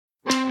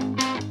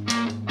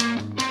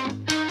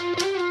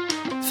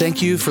Thank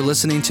you for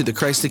listening to the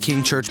Christ the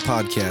King Church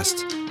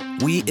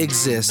podcast. We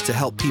exist to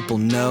help people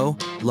know,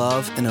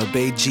 love, and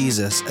obey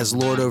Jesus as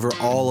Lord over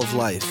all of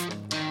life.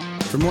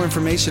 For more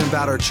information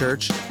about our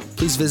church,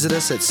 please visit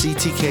us at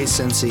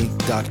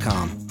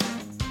ctkcincy.com.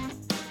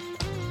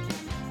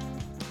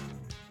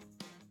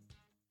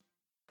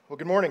 Well,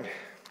 good morning.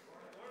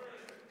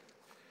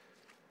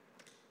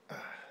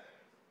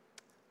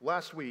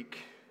 Last week,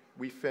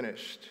 we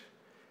finished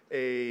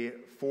a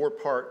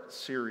 4-part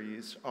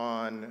series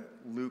on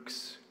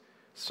Luke's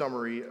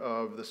summary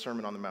of the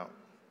Sermon on the Mount.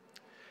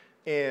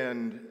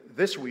 And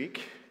this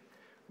week,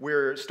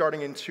 we're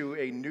starting into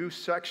a new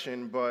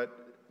section,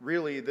 but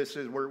really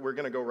we're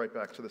going to go right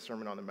back to the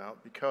Sermon on the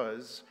Mount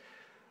because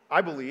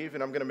I believe,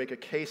 and I'm going to make a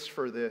case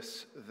for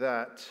this,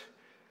 that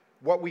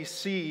what we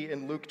see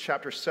in Luke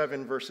chapter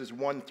 7, verses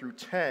 1 through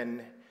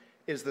 10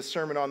 is the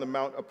Sermon on the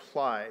Mount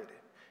applied.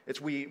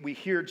 We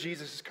hear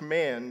Jesus'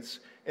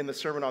 commands in the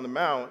Sermon on the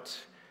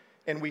Mount,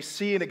 and we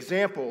see an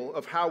example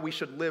of how we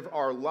should live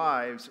our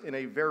lives in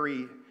a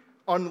very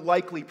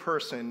unlikely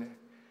person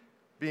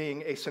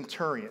being a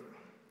centurion.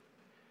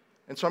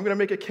 And so I'm going to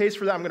make a case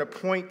for that. I'm going to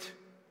point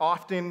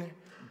often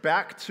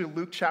back to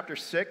Luke chapter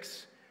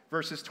 6,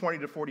 verses 20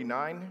 to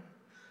 49,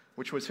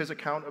 which was his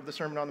account of the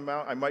Sermon on the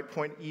Mount. I might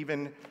point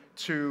even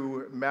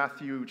to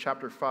Matthew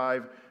chapter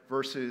 5,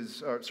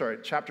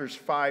 chapters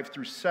 5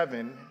 through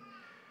 7,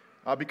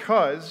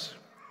 because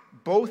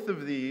both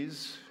of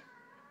these,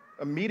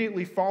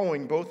 immediately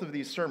following both of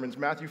these sermons,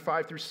 Matthew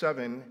 5 through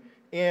 7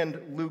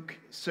 and Luke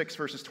 6,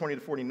 verses 20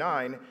 to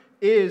 49,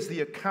 is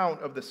the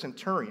account of the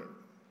centurion.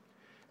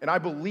 And I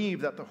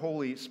believe that the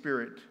Holy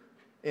Spirit,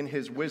 in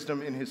his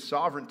wisdom, in his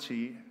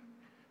sovereignty,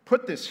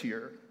 put this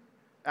here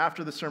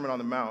after the Sermon on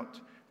the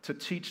Mount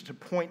to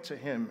point to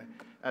him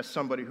as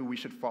somebody who we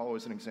should follow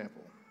as an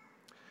example.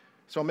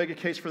 So I'll make a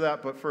case for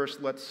that, but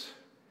first let's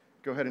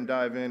go ahead and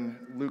dive in.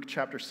 Luke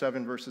chapter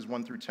 7, verses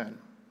 1 through 10.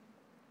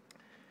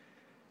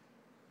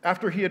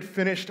 After he had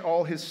finished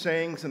all his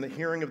sayings in the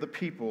hearing of the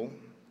people,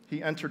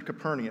 he entered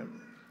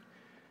Capernaum.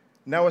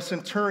 Now a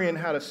centurion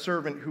had a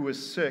servant who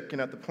was sick and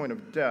at the point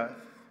of death,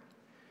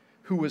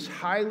 who was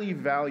highly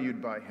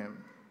valued by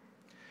him.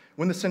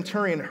 When the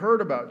centurion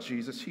heard about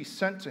Jesus, he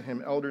sent to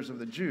him elders of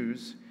the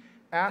Jews,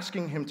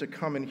 asking him to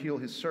come and heal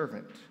his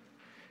servant.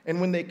 And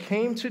when they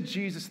came to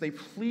Jesus, they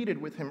pleaded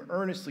with him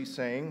earnestly,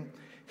 saying,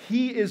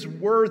 "He is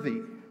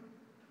worthy.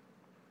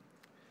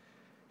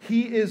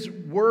 He is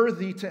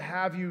worthy to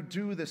have you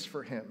do this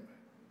for him,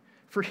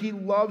 for he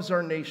loves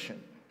our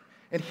nation,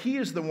 and he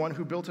is the one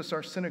who built us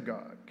our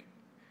synagogue."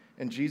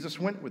 And Jesus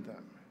went with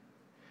them.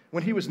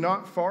 When he was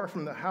not far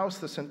from the house,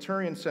 the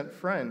centurion sent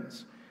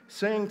friends,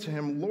 saying to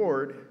him,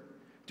 "Lord,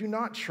 do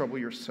not trouble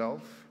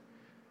yourself,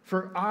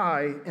 for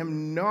I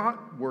am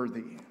not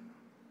worthy.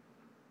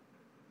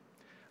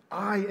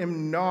 I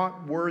am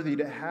not worthy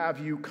to have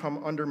you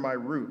come under my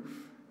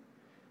roof.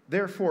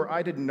 Therefore,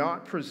 I did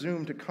not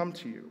presume to come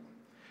to you.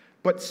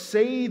 But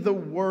say the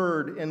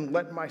word and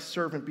let my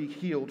servant be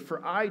healed,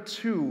 for I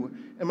too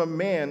am a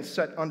man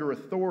set under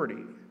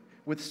authority,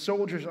 with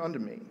soldiers under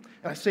me.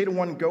 And I say to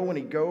one, go, and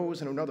he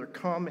goes, and another,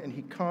 come, and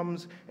he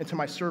comes, and to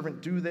my servant,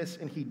 do this,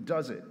 and he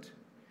does it."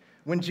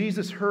 When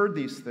Jesus heard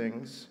these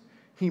things,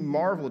 he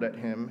marveled at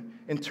him,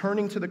 and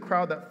turning to the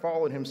crowd that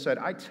followed him, said,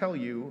 "I tell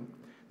you,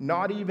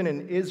 not even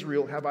in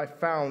Israel have I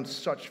found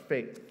such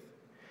faith."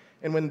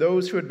 And when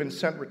those who had been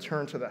sent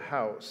returned to the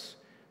house,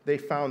 they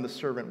found the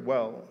servant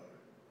well.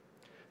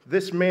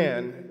 This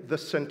man, the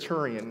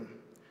centurion,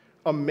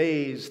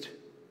 amazed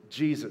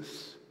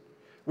Jesus,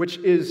 which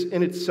is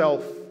in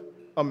itself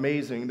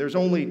amazing. There's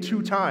only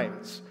 2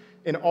 times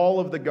in all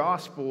of the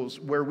Gospels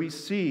where we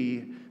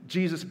see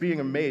Jesus being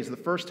amazed. The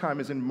first time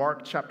is in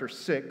Mark chapter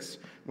 6,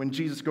 when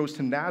Jesus goes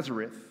to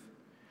Nazareth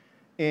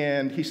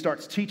and he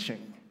starts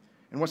teaching.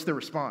 And what's their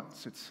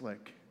response? It's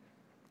like,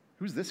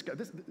 "Who's this guy?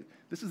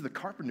 This is the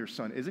carpenter's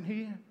son, isn't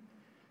he?"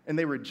 And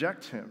they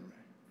reject him.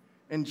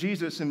 And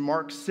Jesus in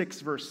Mark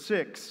 6, verse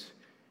 6,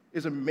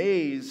 is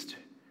amazed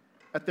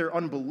at their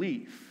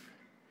unbelief.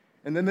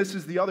 And then this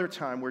is the other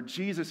time where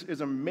Jesus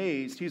is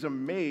amazed. He's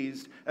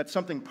amazed at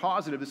something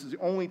positive. This is the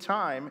only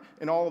time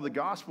in all of the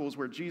Gospels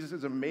where Jesus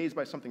is amazed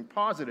by something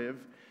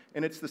positive,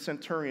 and it's the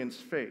centurion's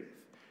faith.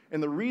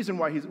 And the reason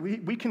why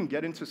we can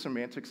get into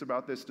semantics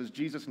about this. Does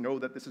Jesus know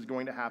that this is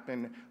going to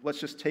happen? Let's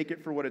just take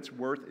it for what it's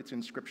worth. It's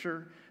in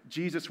Scripture.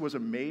 Jesus was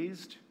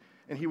amazed,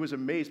 and he was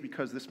amazed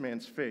because this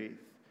man's faith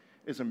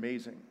is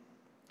amazing.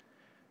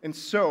 And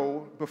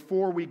so,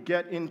 before we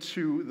get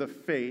into the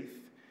faith,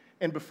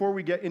 and before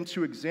we get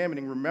into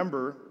examining,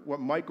 remember what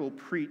Michael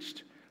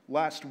preached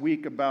last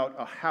week about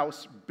a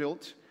house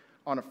built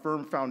on a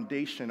firm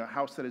foundation, a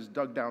house that is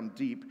dug down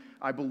deep.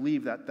 I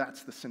believe that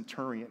that's the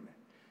centurion.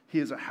 He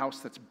is a house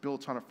that's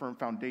built on a firm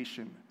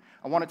foundation.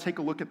 I want to take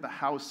a look at the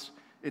house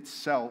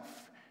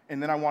itself,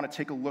 and then I want to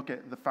take a look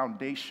at the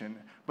foundation.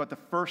 But the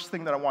first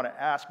thing that I want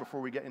to ask before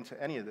we get into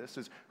any of this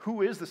is,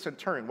 who is the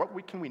centurion?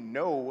 What can we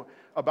know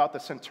about the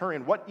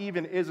centurion? What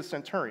even is a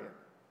centurion?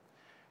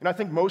 And I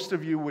think most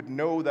of you would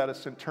know that a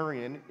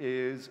centurion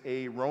is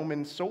a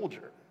Roman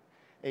soldier.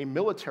 a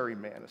military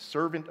man, a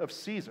servant of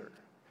Caesar.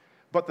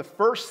 But the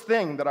first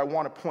thing that I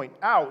want to point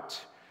out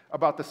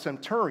about the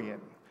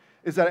centurion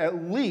is that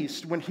at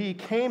least when he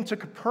came to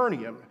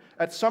Capernaum,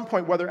 at some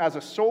point, whether as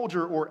a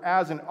soldier or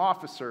as an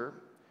officer,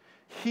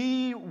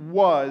 he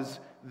was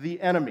the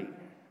enemy.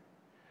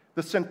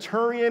 The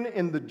centurion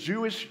in the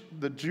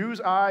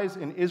Jews' eyes,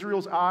 in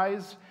Israel's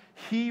eyes,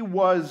 he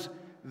was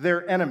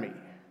their enemy.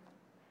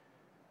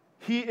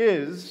 He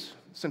is,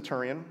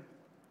 centurion,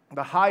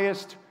 the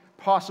highest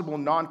possible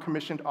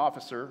non-commissioned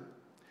officer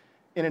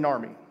in an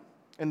army,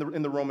 in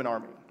the Roman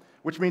army,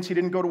 which means he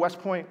didn't go to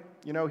West Point.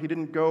 He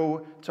didn't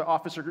go to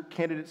officer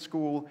candidate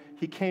school.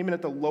 He came in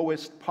at the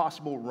lowest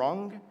possible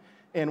rung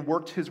and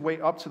worked his way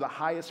up to the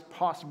highest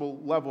possible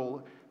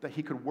level that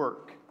he could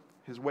work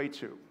his way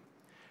to.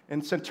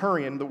 And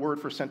centurion, the word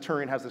for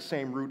centurion has the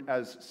same root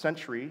as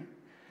century,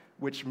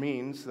 which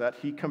means that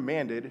he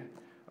commanded,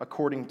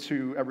 according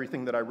to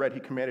everything that I read,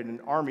 he commanded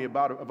an army of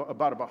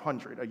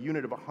 100, a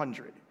unit of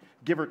 100,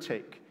 give or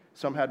take.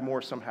 Some had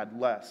more, some had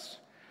less.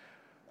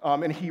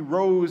 And he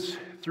rose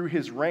through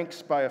his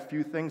ranks by a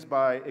few things,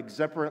 by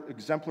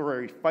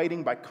exemplary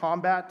fighting, by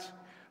combat,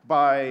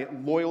 by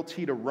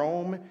loyalty to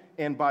Rome,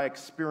 and by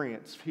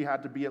experience. He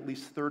had to be at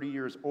least 30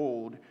 years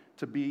old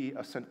to be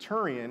a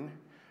centurion,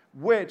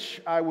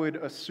 which I would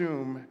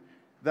assume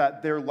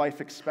that their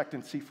life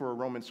expectancy for a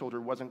Roman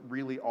soldier wasn't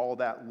really all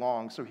that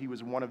long, so he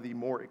was one of the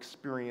more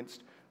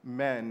experienced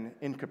men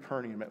in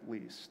Capernaum at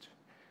least.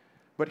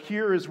 But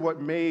here is what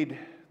made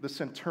the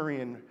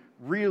centurion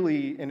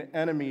really an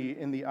enemy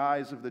in the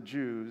eyes of the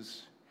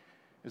Jews,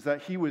 is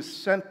that he was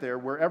sent there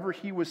wherever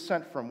he was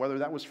sent from, whether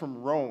that was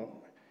from Rome.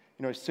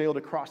 He sailed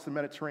across the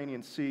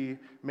Mediterranean Sea,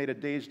 made a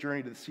day's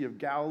journey to the Sea of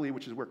Galilee,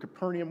 which is where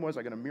Capernaum was.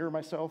 I got to mirror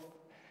myself.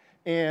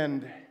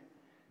 And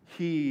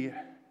he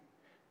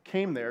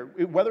came there,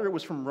 whether it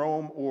was from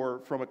Rome or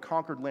from a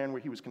conquered land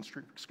where he was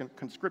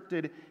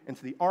conscripted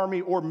into the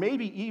army, or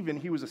maybe even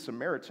he was a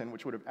Samaritan,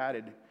 which would have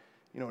added,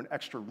 an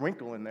extra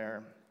wrinkle in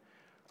there.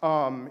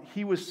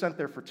 He was sent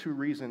there for two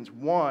reasons.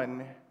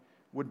 One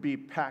would be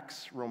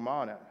Pax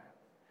Romana,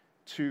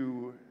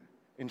 to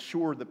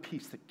ensure the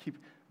peace, to keep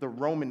the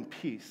Roman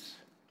peace,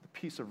 the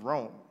peace of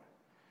Rome.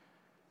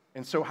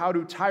 And so how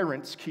do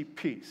tyrants keep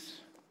peace?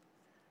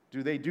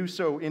 Do they do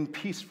so in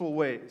peaceful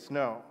ways?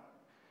 No.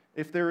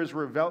 If there is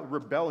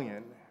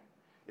rebellion,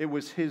 it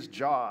was his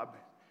job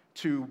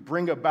to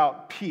bring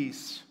about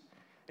peace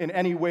in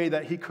any way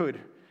that he could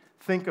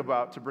think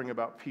about to bring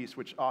about peace,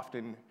 which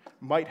often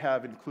might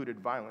have included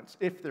violence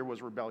if there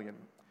was rebellion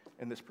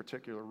in this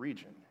particular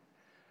region.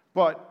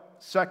 But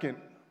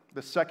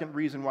the second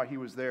reason why he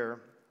was there,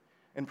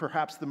 and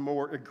perhaps the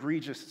more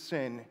egregious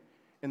sin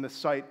in the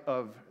sight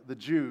of the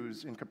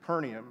Jews in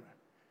Capernaum,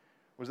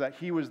 was that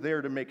he was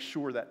there to make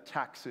sure that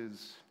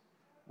taxes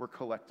were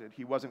collected.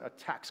 He wasn't a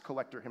tax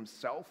collector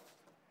himself,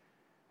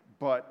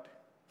 but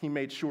he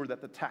made sure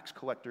that the tax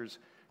collectors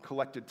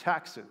collected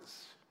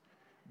taxes.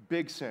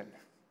 Big sin.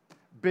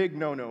 Big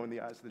no-no in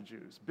the eyes of the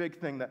Jews. Big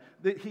thing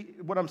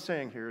what I'm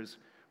saying here is,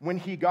 when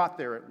he got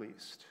there at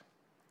least,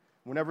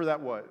 whenever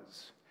that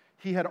was,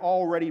 he had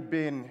already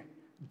been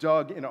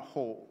dug in a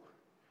hole.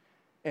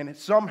 And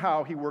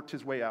somehow he worked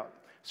his way out.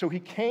 So he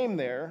came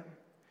there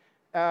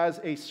as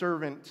a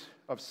servant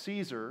of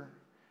Caesar,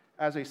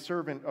 as a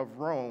servant of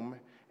Rome,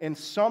 and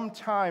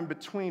sometime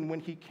between when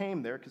he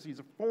came there, because he's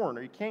a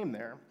foreigner, he came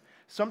there,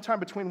 sometime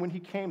between when he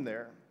came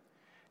there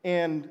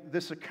and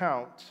this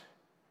account,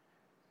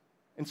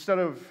 instead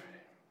of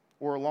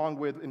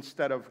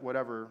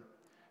whatever,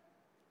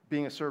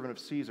 being a servant of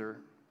Caesar,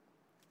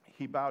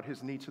 he bowed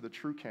his knee to the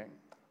true king,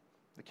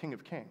 the King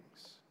of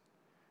Kings.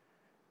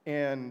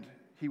 And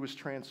he was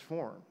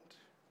transformed.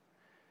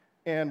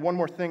 And one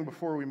more thing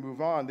before we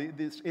move on,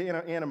 this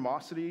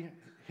animosity,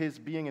 his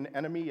being an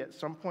enemy at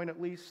some point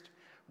at least,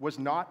 was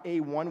not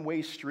a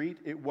one-way street.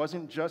 It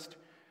wasn't just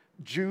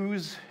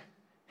Jews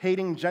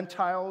hating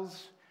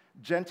Gentiles.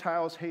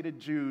 Gentiles hated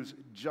Jews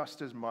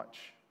just as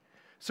much.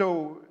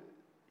 So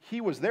he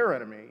was their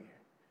enemy.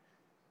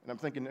 And I'm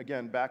thinking,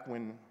 again, back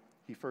when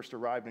he first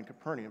arrived in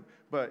Capernaum,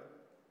 but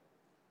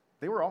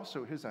they were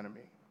also his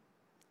enemy.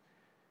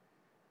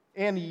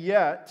 And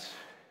yet,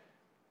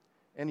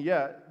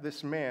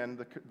 this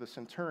man, the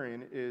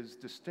centurion, is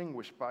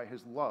distinguished by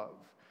his love.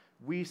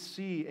 We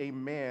see a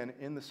man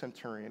in the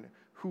centurion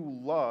who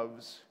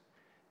loves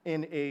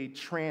in a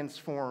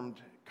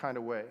transformed kind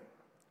of way.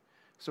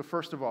 So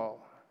first of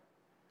all,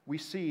 we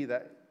see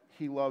that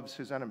he loves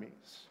his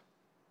enemies.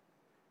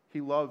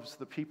 He loves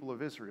the people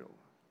of Israel.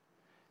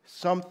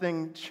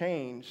 Something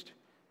changed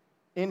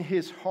in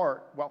his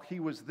heart while he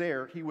was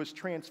there. He was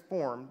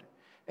transformed,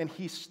 and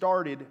he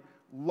started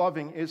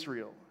loving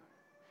Israel.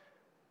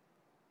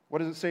 What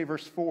does it say,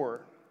 verse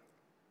 4?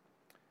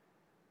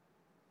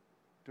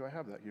 Do I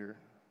have that here?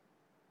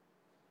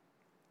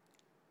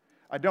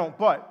 I don't,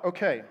 but,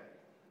 okay.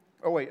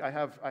 Oh, wait, I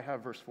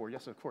have verse 4.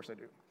 Yes, of course I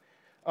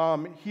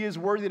do. He is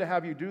worthy to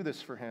have you do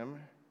this for him,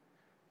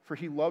 for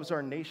he loves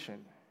our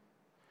nation.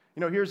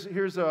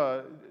 Here's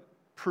a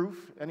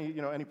proof,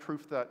 any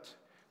proof that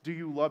Do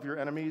you love your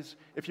enemies?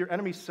 If your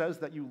enemy says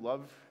that you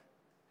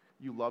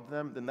love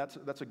them, then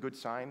that's a good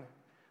sign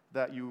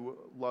that you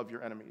love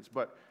your enemies.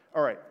 But,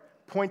 all right,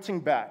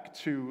 pointing back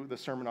to the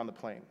Sermon on the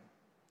Plain,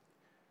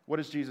 what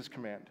does Jesus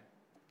command?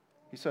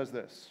 He says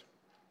this,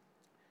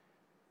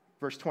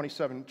 verse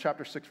 27,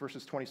 chapter 6,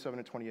 verses 27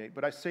 and 28.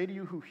 But I say to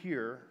you who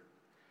hear,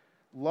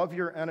 love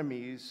your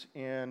enemies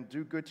and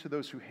do good to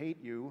those who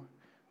hate you,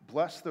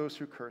 bless those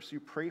who curse you,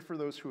 pray for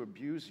those who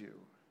abuse you.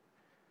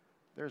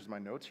 There's my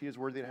notes. He is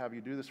worthy to have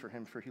you do this for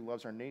him, for he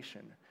loves our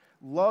nation.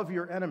 Love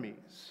your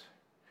enemies.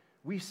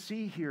 We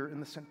see here in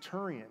the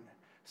centurion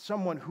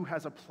someone who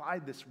has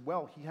applied this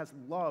well. He has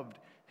loved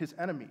his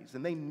enemies,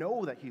 and they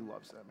know that he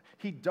loves them.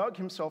 He dug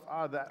himself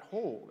out of that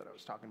hole that I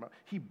was talking about.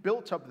 He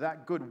built up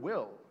that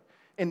goodwill,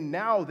 and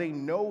now they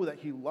know that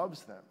he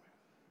loves them.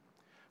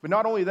 But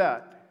not only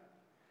that,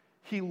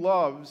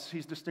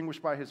 he's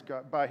distinguished by his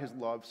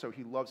love, so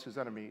he loves his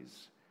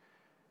enemies.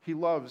 He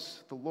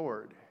loves the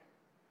Lord.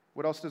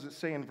 What else does it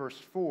say in verse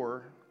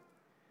 4?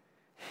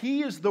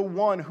 He is the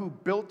one who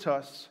built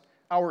us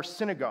our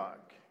synagogue.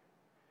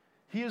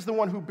 He is the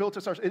one who built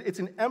us. It's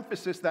an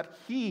emphasis that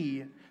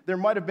there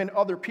might have been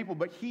other people,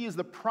 but he is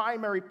the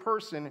primary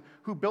person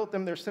who built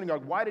them their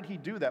synagogue. Why did he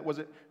do that? Was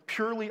it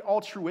purely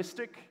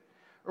altruistic,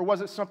 or was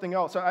it something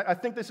else?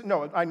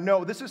 I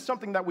know this is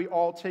something that we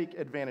all take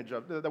advantage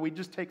of, that we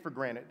just take for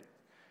granted.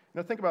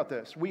 Think about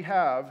this. We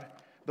have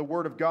the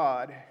Word of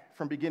God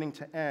from beginning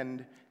to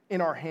end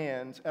in our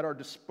hands, at our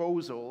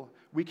disposal.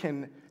 We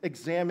can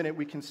examine it,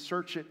 we can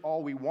search it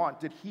all we want.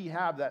 Did he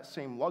have that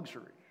same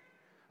luxury?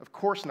 Of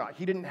course not.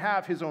 He didn't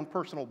have his own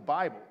personal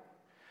Bible.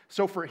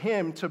 So for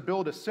him to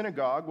build a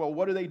synagogue, well,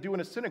 what do they do in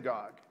a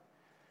synagogue?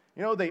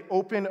 They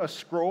open a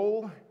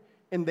scroll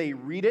and they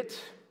read it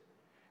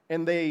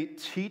and they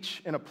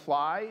teach and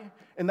apply,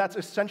 and that's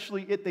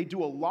essentially it. They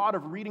do a lot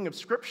of reading of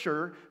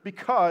Scripture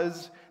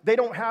because they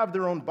don't have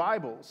their own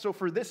Bible. So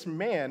for this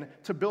man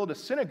to build a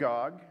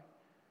synagogue,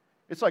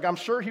 it's like, I'm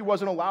sure he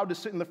wasn't allowed to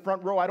sit in the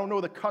front row. I don't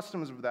know the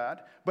customs of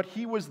that. But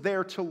he was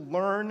there to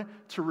learn,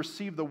 to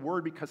receive the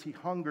word because he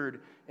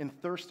hungered and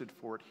thirsted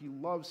for it. He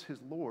loves his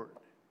Lord.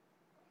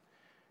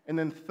 And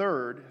then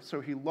third,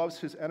 so he loves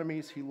his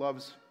enemies, he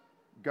loves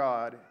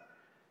God,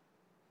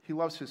 he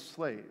loves his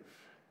slave.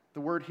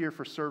 The word here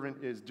for servant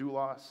is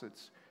doulos. It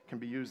can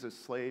be used as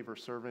slave or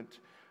servant.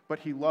 But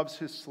he loves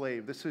his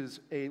slave. This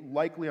is I'm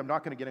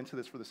not going to get into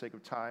this for the sake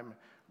of time,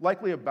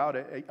 likely about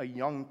a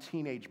young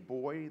teenage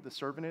boy, the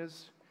servant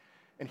is,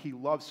 and he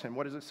loves him.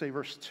 What does it say,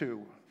 verse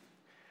 2?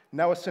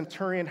 Now a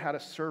centurion had a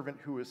servant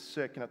who was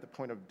sick and at the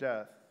point of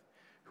death,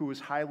 who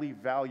was highly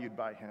valued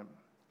by him.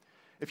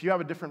 If you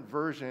have a different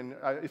version,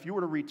 if you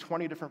were to read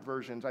 20 different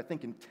versions, I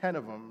think in 10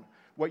 of them,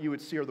 what you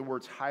would see are the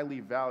words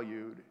highly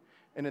valued,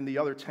 and in the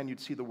other 10,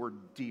 you'd see the word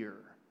dear,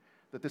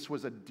 that this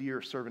was a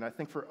dear servant. I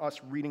think for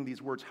us reading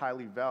these words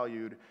highly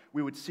valued,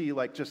 we would see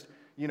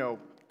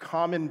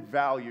common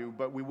value,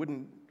 but we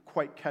wouldn't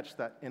quite catch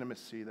that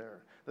intimacy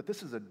there, that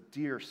this is a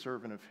dear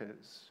servant of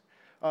his.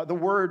 The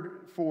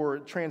word for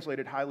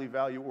translated highly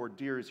valued or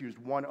dear is used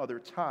one other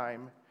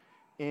time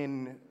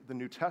in the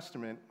New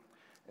Testament,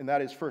 and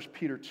that is 1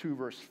 Peter 2,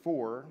 verse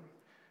 4.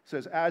 It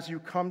says, as you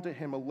come to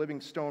him, a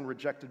living stone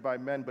rejected by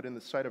men, but in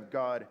the sight of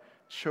God,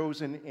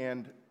 chosen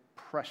and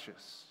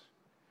precious.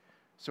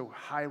 So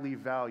highly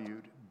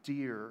valued,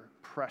 dear,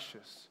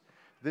 precious.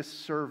 This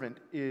slave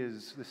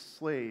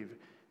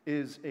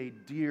is a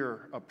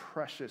dear, a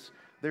precious.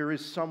 There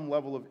is some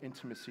level of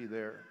intimacy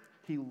there.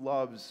 He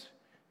loves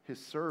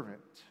his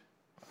servant.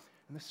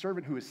 And the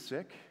servant who is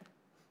sick,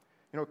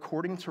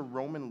 according to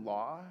Roman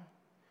law,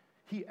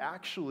 he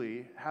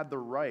actually had the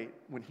right,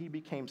 when he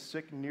became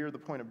sick near the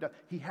point of death,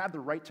 he had the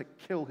right to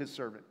kill his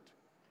servant.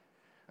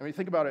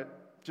 Think about it,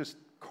 just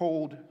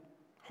cold,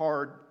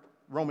 hard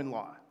Roman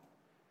law.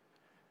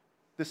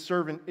 This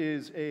servant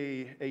is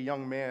a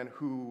young man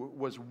who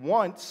was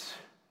once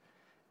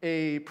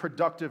a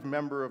productive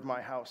member of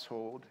my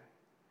household,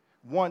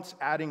 once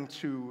adding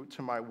to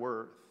my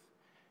worth.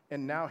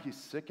 And now he's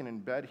sick and in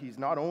bed. He's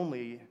not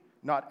only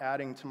not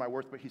adding to my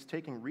worth, but he's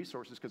taking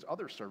resources because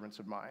other servants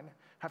of mine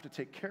have to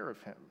take care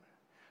of him.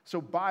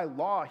 So by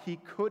law,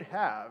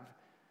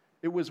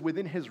 it was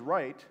within his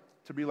right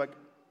to be like,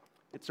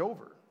 it's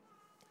over.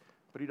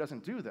 But he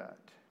doesn't do that.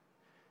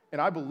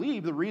 And I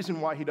believe the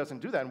reason why he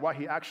doesn't do that and why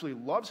he actually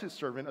loves his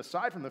servant,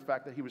 aside from the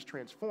fact that he was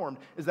transformed,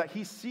 is that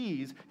he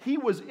sees he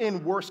was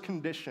in worse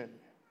condition.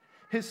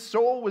 His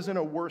soul was in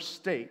a worse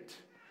state,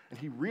 and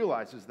he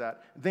realizes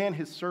that, than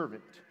his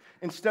servant.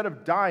 Instead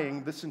of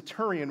dying, the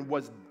centurion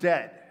was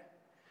dead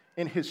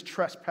in his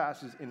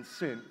trespasses and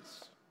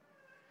sins.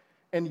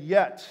 And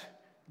yet,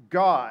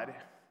 God,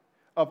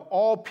 of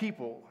all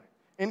people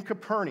in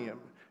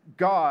Capernaum,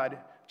 God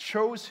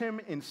chose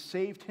him and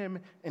saved him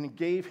and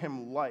gave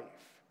him life.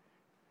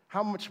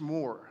 How much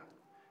more,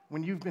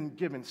 when you've been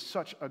given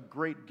such a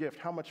great gift,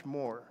 how much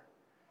more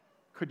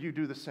could you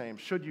do the same,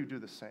 should you do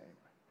the same,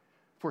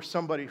 for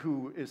somebody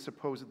who is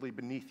supposedly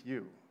beneath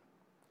you?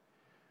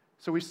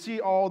 So we see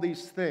all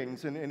these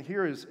things, and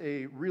here is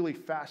a really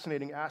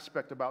fascinating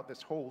aspect about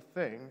this whole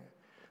thing,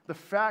 The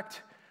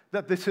fact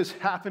that this is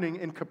happening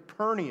in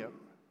Capernaum,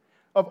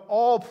 of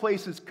all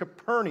places,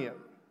 Capernaum.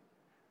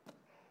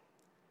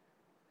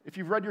 If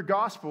you've read your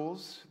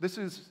Gospels, this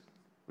is,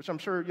 which I'm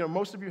sure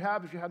most of you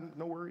have. If you hadn't,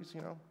 no worries,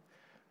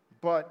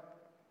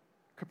 But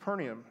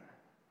Capernaum,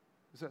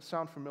 does that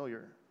sound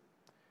familiar?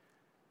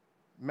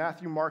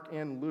 Matthew, Mark,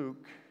 and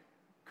Luke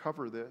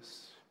cover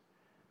this,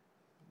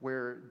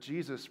 where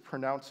Jesus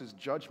pronounces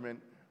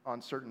judgment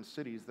on certain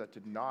cities that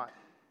did not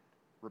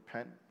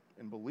repent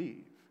and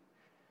believe.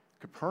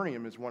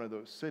 Capernaum is one of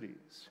those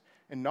cities.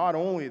 And not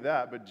only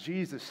that, but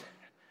Jesus,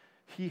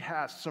 he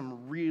has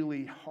some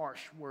really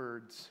harsh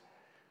words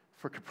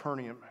for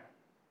Capernaum.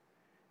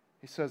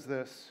 He says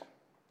this,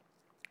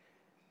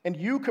 "And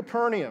you,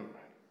 Capernaum,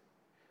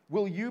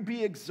 will you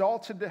be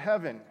exalted to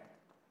heaven?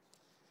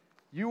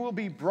 You will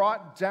be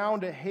brought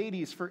down to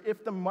Hades, for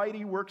if the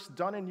mighty works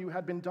done in you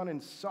had been done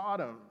in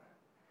Sodom,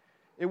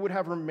 it would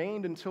have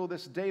remained until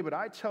this day. But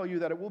I tell you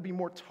that it will be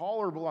more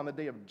tolerable on the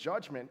day of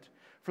judgment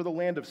for the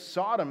land of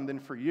Sodom than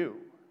for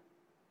you."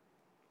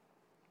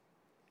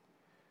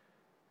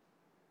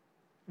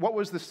 What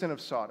was the sin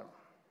of Sodom?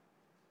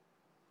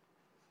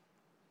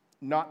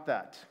 Not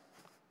that.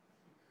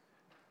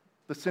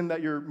 The sin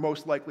that you're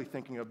most likely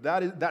thinking of.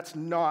 That's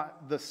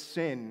not the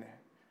sin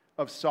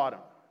of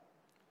Sodom.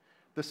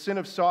 The sin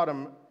of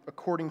Sodom,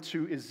 according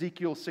to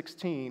Ezekiel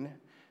 16,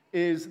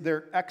 is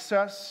their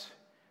excess,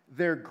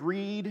 their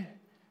greed,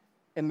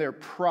 and their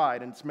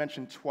pride. And it's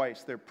mentioned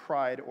twice, their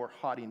pride or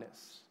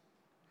haughtiness.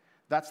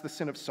 That's the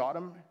sin of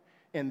Sodom.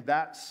 And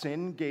that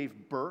sin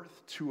gave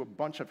birth to a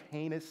bunch of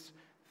heinous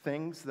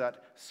things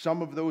that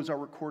some of those are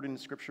recorded in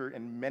Scripture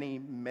and many,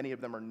 many of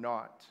them are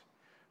not.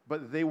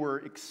 But they were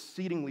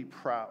exceedingly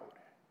proud.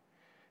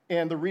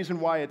 And the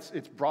reason why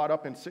it's brought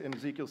up in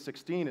Ezekiel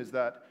 16 is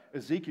that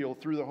Ezekiel,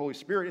 through the Holy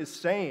Spirit, is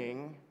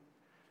saying,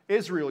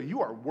 Israel,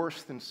 you are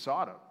worse than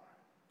Sodom.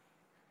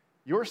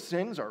 Your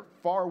sins are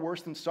far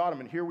worse than Sodom.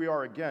 And here we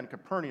are again,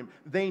 Capernaum.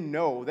 They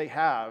know, they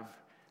have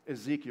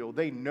Ezekiel.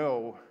 They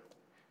know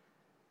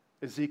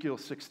Ezekiel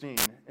 16.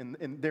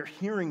 And they're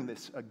hearing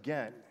this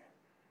again.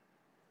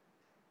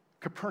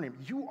 Capernaum,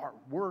 you are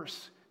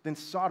worse than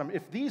Sodom.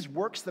 If these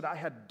works that I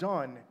had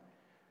done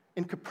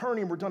in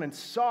Capernaum were done in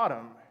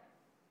Sodom,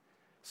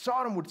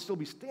 Sodom would still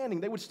be standing.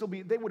 They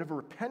would have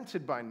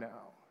repented by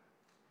now.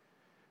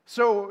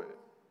 So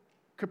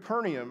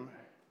Capernaum,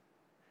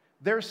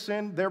 their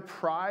sin, their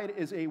pride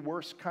is a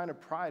worse kind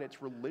of pride.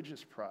 It's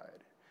religious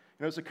pride.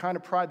 It's a kind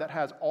of pride that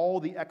has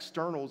all the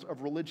externals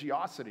of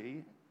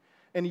religiosity,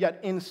 and yet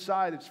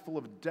inside it's full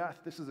of death.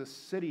 This is a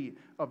city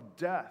of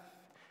death.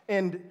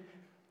 And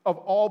of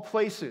all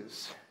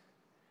places,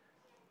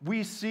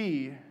 we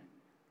see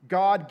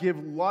God give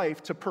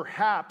life to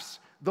perhaps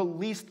the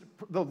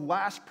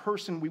last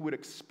person we would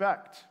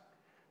expect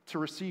to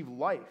receive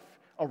life,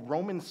 a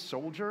Roman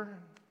soldier.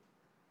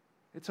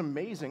 It's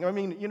amazing. I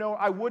mean,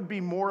 I would be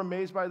more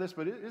amazed by this,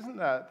 but isn't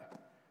that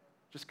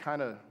just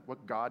kind of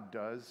what God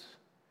does?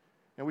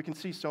 And we can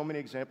see so many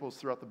examples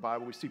throughout the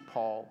Bible. We see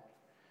Paul.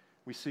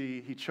 We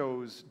see he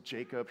chose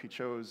Jacob. He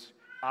chose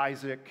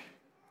Isaac,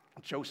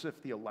 Joseph,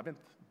 the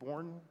 11th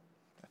born,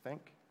 I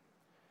think.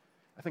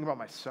 I think about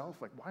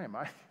myself, like,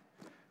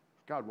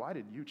 God, why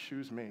did you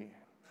choose me?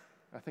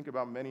 I think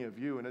about many of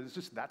you, and it's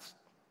just, that's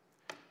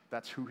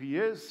who he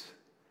is.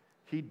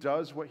 He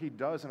does what he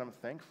does, and I'm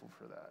thankful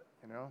for that,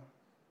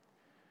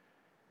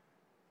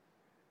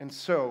 And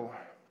so,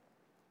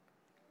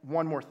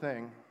 one more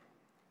thing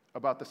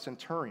about the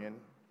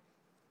centurion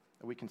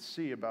that we can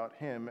see about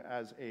him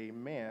as a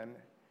man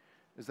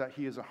is that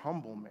he is a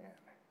humble man.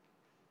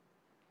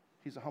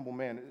 He's a humble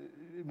man.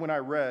 When I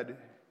read,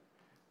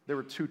 there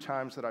were 2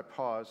 times that I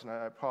paused, and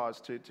I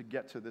paused to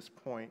get to this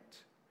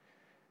point.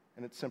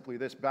 And it's simply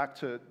this, back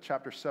to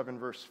chapter 7,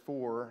 verse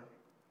 4.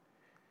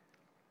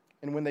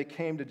 "And when they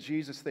came to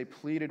Jesus, they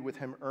pleaded with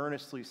him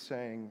earnestly,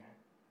 saying,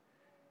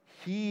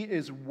 'He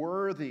is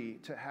worthy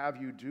to have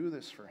you do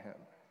this for him.'"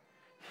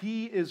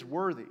 He is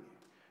worthy.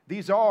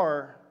 These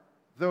are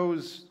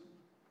those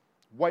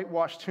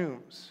whitewashed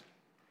tombs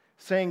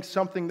saying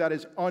something that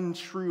is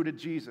untrue to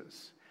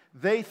Jesus.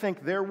 They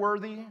think they're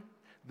worthy.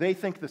 They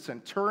think the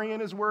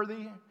centurion is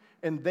worthy.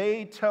 And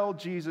they tell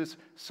Jesus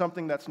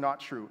something that's not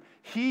true.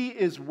 He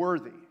is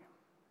worthy.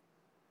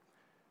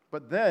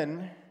 But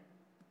then,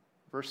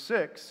 verse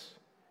 6,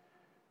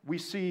 we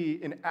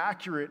see an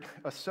accurate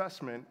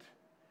assessment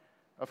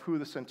of who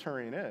the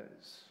centurion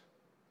is.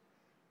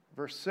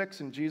 Verse 6,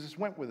 "And Jesus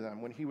went with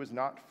them. When he was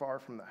not far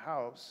from the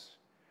house,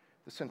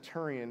 the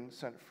centurion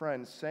sent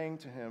friends, saying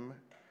to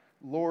him,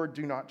 'Lord,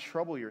 do not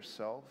trouble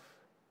yourself,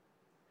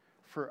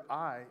 for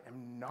I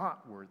am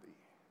not worthy.'"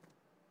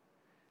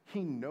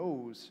 He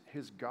knows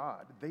his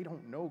God. They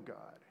don't know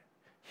God.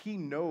 He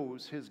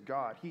knows his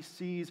God. He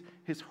sees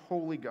his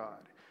holy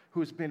God,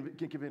 who has been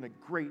given a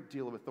great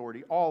deal of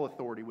authority. All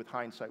authority, with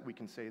hindsight, we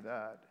can say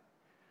that.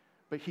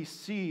 But he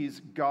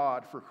sees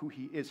God for who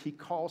he is. He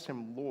calls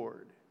him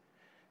Lord.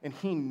 And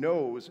he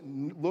knows,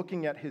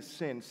 looking at his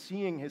sin,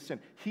 seeing his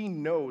sin, he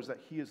knows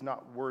that he is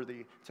not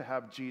worthy to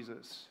have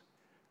Jesus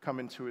come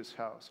into his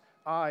house.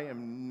 I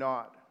am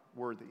not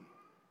worthy.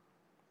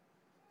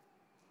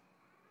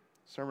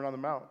 Sermon on the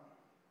Mount.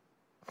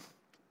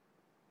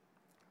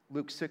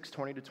 Luke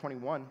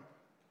 6:20-21.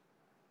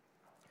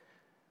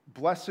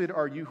 Blessed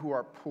are you who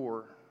are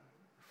poor,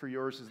 for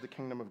yours is the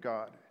kingdom of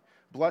God.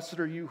 Blessed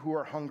are you who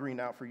are hungry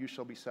now, for you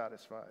shall be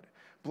satisfied.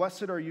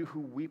 Blessed are you who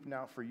weep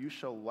now, for you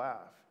shall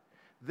laugh.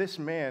 This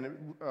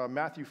man,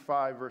 Matthew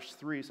 5, verse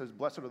 3 says,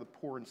 blessed are the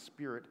poor in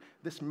spirit.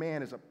 This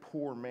man is a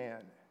poor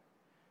man.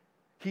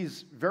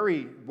 He's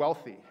very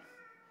wealthy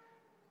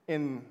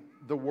in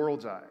the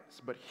world's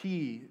eyes, but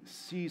he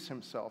sees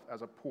himself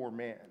as a poor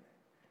man.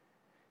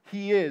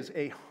 He is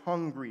a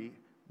hungry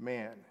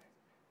man.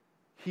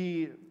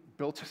 He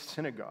built a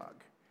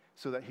synagogue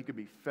so that he could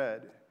be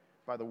fed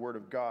by the word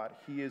of God.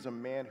 He is a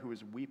man who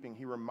is weeping.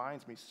 He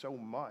reminds me so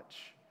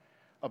much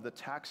of the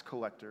tax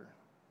collector,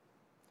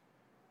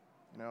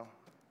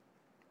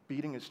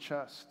 beating his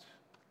chest.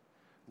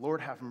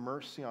 Lord, have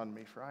mercy on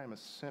me, for I am a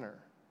sinner.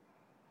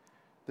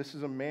 This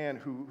is a man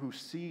who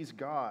sees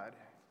God,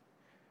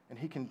 and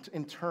he can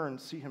in turn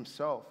see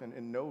himself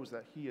and knows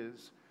that he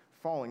is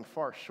falling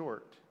far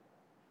short.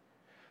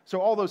 So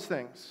all those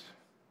things,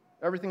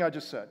 everything I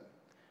just said,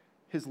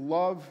 his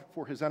love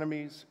for his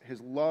enemies,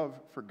 his love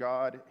for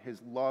God, his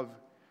love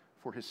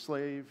for his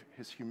slave,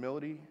 his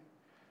humility.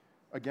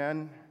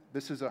 Again,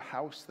 this is a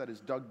house that is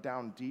dug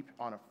down deep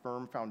on a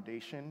firm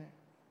foundation.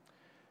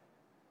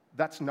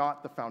 That's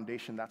not the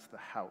foundation, that's the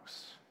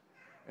house.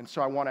 And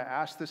so I want to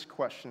ask this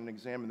question and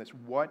examine this.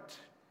 What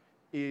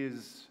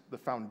is the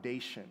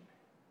foundation?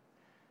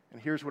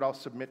 And here's what I'll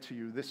submit to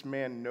you. This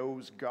man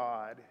knows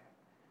God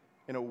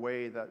in a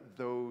way that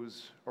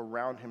those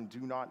around him do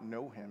not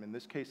know him. In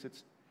this case,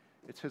 it's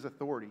his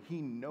authority.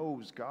 He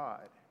knows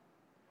God.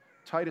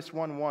 Titus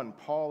 1:1,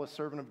 Paul, a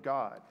servant of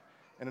God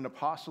and an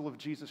apostle of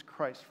Jesus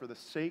Christ, for the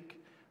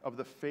sake of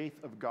the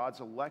faith of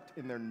God's elect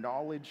in their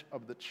knowledge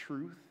of the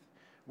truth,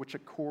 which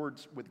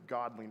accords with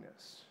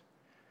godliness.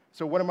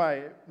 So what am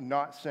I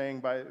not saying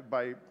by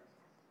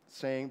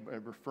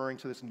referring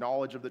to this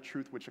knowledge of the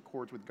truth which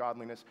accords with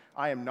godliness?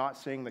 I am not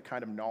saying the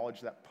kind of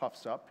knowledge that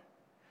puffs up.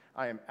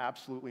 I am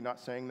absolutely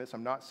not saying this.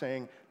 I'm not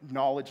saying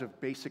knowledge of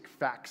basic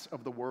facts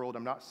of the world.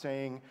 I'm not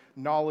saying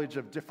knowledge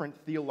of different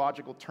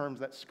theological terms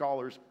that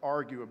scholars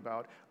argue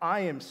about. I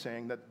am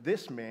saying that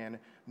this man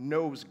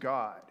knows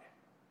God.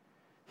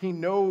 He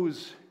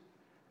knows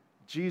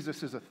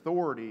Jesus'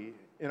 authority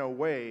in a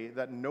way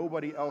that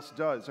nobody else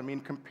does. I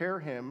mean, compare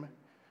him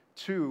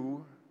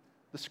to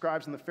the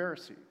scribes and the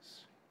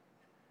Pharisees.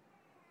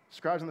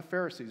 Scribes and the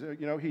Pharisees,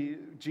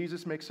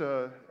 Jesus makes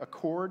a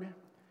cord.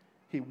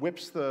 He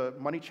whips the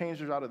money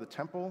changers out of the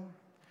temple,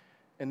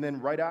 and then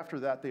right after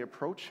that, they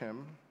approach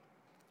him,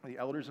 the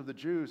elders of the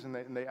Jews,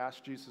 and they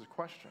ask Jesus a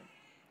question.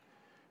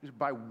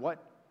 By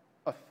what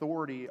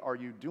authority are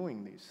you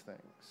doing these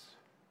things?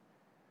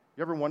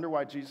 You ever wonder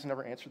why Jesus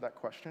never answered that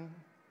question?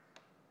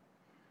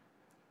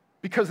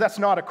 Because that's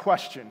not a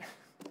question.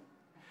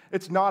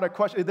 It's not a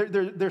question.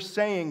 They're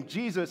saying,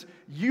 Jesus,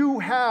 you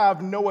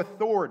have no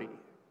authority.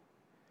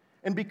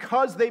 And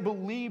because they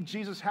believe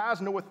Jesus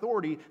has no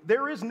authority,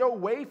 there is no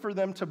way for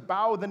them to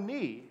bow the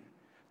knee,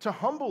 to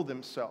humble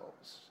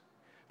themselves.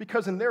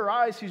 Because in their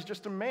eyes, he's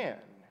just a man,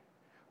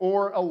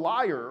 or a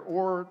liar,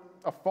 or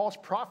a false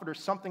prophet, or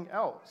something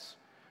else.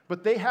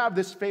 But they have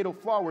this fatal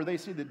flaw where they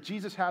see that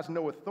Jesus has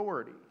no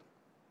authority.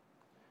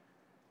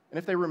 And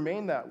if they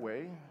remain that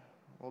way,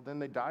 well, then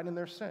they died in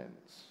their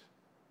sins.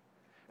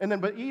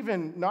 But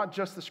even not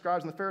just the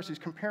scribes and the Pharisees,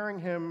 comparing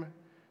him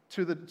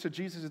to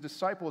Jesus'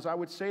 disciples, I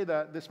would say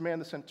that this man,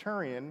 the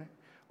centurion,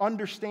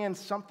 understands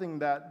something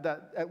that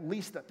at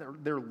least that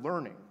they're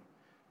learning.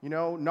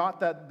 Not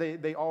that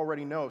they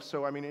already know.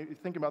 So, if you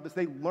think about this,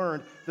 they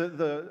learned,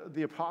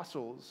 the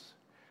apostles,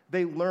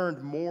 they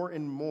learned more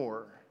and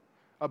more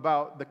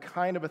about the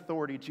kind of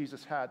authority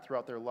Jesus had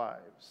throughout their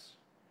lives.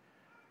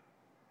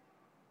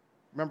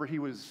 Remember, he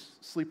was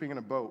sleeping in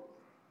a boat.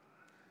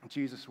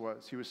 Jesus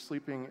was. He was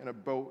sleeping in a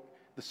boat.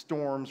 The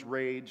storms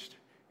raged,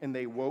 and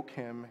they woke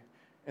him.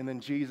 And then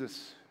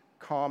Jesus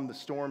calmed the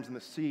storms in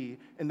the sea,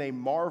 and they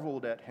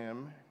marveled at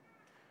him,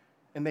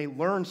 and they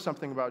learned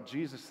something about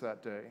Jesus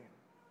that day.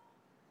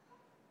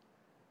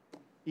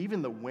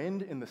 Even the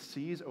wind and the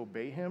seas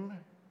obey him.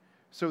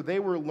 So they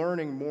were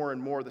learning more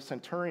and more. The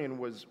centurion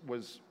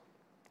was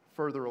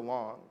further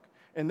along.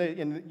 And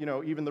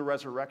even the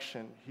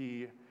resurrection,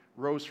 he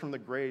rose from the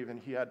grave, and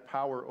he had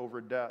power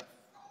over death.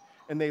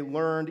 And they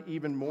learned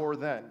even more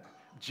then.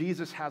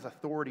 Jesus has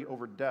authority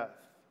over death.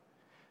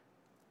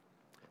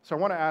 So I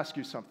want to ask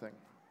you something.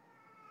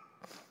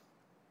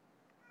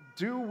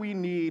 Do we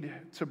need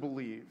to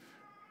believe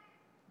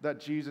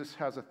that Jesus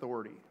has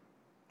authority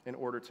in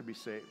order to be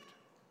saved?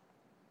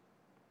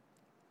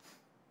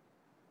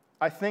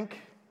 I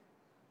think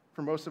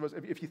for most of us,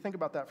 if you think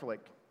about that for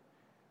like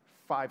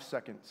 5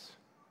 seconds,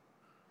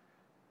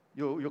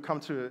 you'll come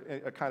to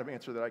a kind of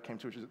answer that I came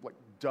to, which is like,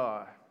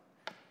 duh.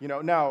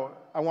 Now,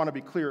 I want to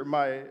be clear.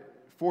 My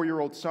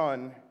 4-year-old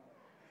son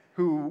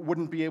who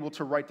wouldn't be able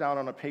to write down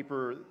on a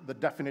paper the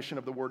definition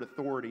of the word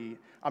authority.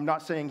 I'm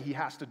not saying he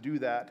has to do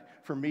that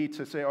for me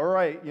to say, all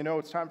right,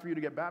 it's time for you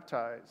to get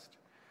baptized.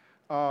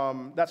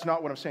 That's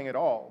not what I'm saying at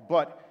all.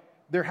 But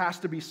there has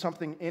to be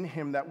something in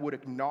him that would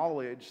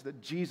acknowledge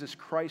that Jesus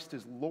Christ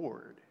is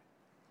Lord.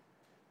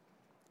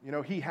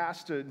 He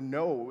has to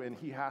know, and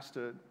he has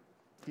to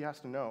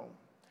know.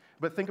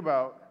 But think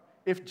about,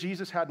 if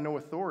Jesus had no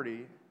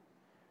authority,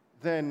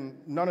 then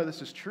none of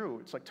this is true.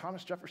 It's like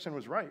Thomas Jefferson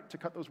was right to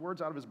cut those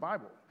words out of his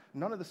Bible.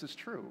 None of this is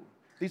true.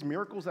 These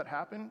miracles that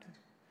happened,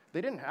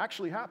 they didn't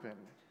actually happen.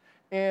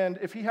 And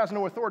if he has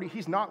no authority,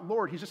 he's not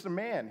Lord. He's just a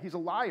man. He's a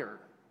liar.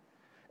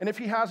 And if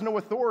he has no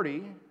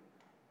authority,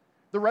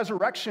 the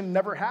resurrection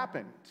never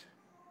happened.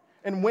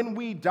 And when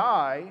we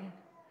die,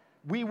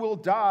 we will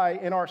die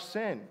in our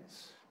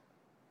sins.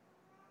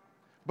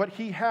 But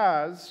he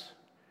has,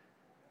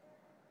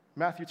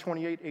 Matthew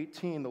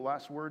 28:18, the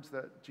last words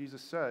that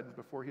Jesus said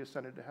before he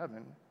ascended to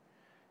heaven,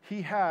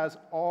 he has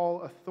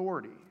all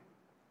authority.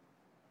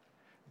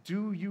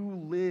 Do you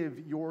live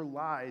your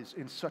lives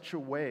in such a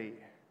way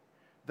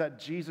that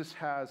Jesus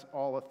has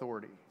all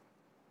authority?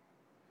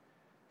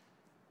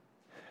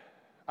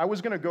 I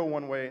was going to go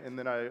one way, and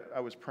then I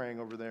was praying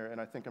over there,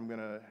 and I think I'm going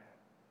to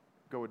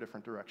go a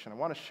different direction. I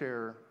want to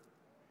share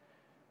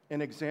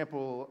an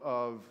example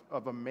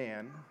of a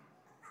man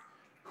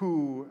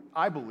who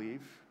I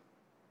believe,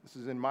 this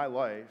is in my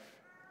life,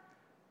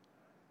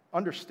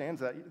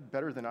 understands that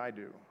better than I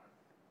do.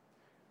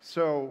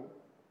 So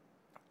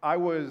I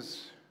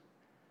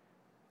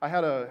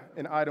had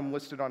an item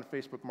listed on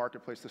Facebook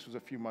Marketplace. This was a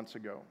few months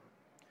ago.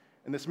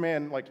 And this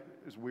man,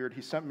 is weird.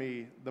 He sent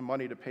me the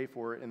money to pay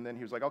for it, and then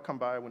he was like, I'll come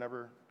by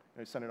whenever.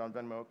 And he sent it on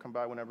Venmo, come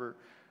by whenever.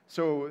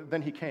 So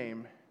then he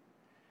came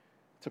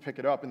to pick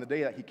it up, and the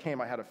day that he came,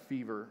 I had a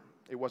fever.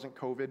 It wasn't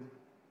COVID.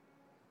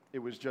 It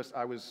was just,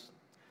 I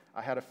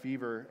had a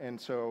fever,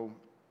 and so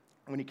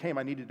when he came,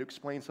 I needed to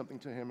explain something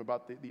to him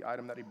about the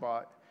item that he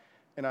bought.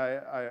 And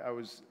I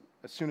was,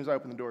 as soon as I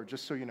opened the door,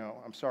 just so you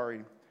know, I'm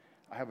sorry,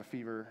 I have a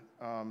fever.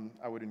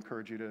 I would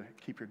encourage you to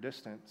keep your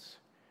distance.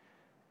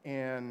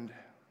 And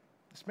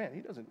this man,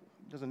 he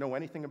doesn't know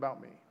anything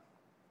about me.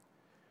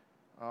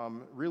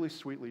 Really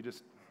sweetly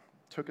just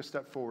took a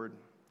step forward,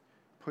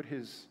 put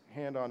his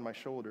hand on my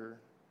shoulder,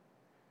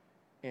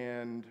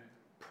 and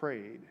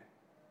prayed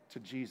to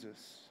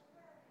Jesus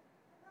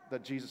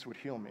that Jesus would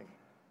heal me.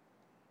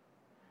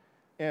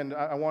 And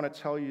I want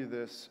to tell you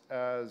this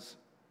as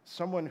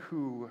someone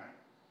who,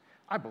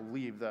 I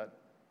believe that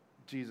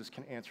Jesus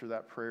can answer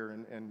that prayer,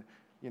 and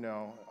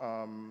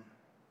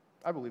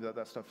I believe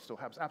that stuff still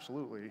happens,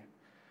 absolutely.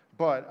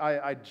 But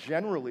I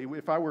generally,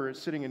 if I were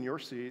sitting in your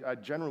seat, I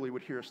generally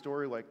would hear a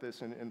story like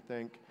this and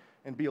think,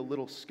 and be a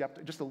little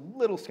skeptical, just a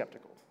little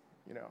skeptical,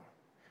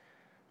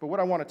 But what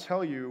I want to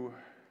tell you,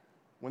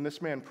 when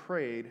this man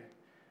prayed,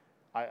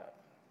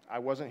 I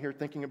wasn't here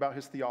thinking about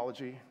his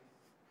theology.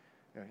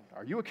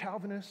 Are you a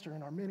Calvinist or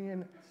an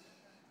Arminian?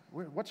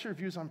 What's your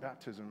views on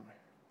baptism?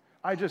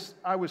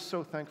 I was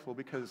so thankful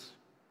because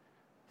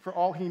for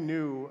all he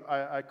knew,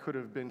 I could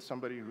have been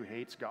somebody who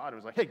hates God. It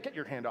was like, hey, get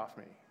your hand off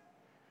me.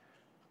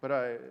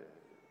 But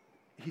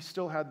he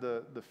still had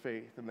the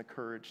faith and the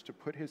courage to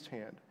put his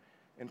hand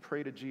and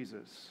pray to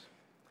Jesus.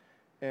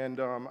 And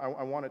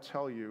I want to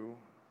tell you,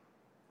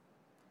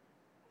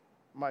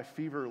 my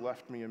fever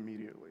left me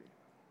immediately.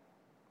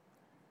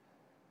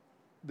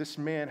 This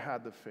man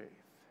had the faith.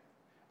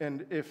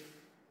 And if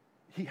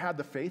he had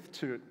the faith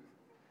to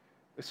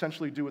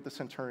essentially do what the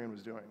centurion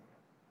was doing,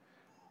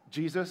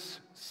 Jesus,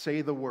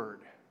 say the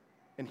word,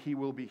 and he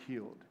will be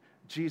healed.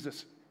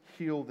 Jesus,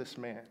 heal this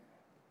man.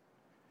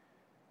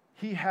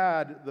 He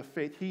had the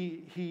faith.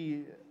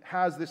 He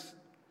has this,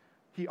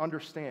 he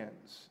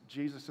understands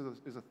Jesus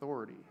is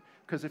authority.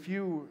 Because if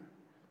you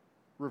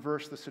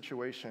reverse the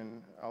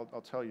situation,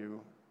 I'll tell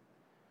you,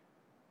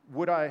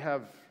 would I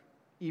have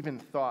even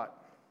thought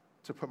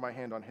to put my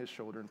hand on his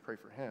shoulder and pray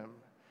for him?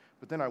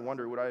 But then I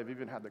wonder, would I have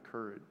even had the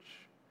courage?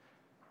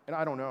 And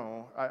I don't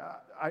know.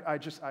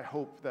 I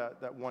hope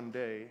that one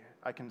day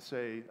I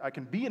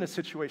can be in a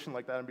situation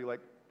like that and be like,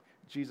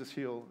 Jesus,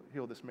 heal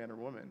this man or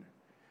woman.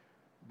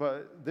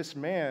 But this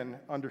man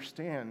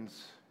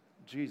understands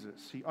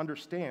Jesus. He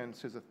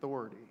understands his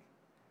authority,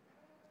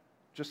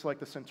 just like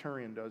the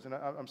centurion does. And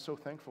I'm so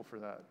thankful for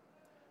that.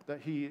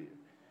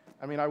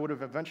 I would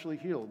have eventually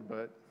healed,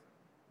 but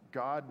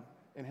God,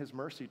 in his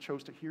mercy,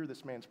 chose to hear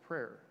this man's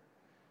prayer,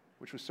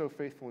 which was so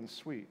faithful and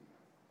sweet.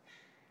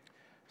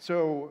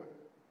 So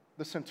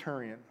the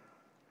centurion,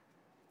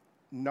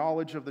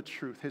 knowledge of the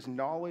truth, his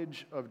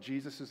knowledge of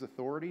Jesus'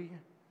 authority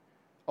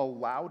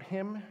allowed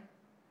him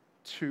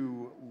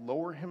to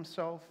lower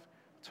himself,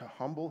 to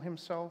humble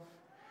himself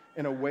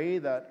in a way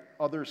that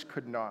others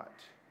could not.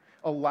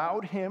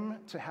 Allowed him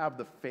to have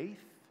the faith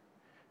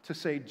to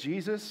say,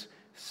 Jesus,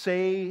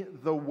 say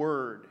the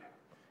word,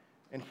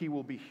 and he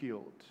will be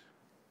healed.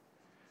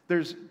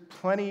 There's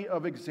plenty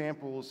of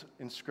examples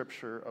in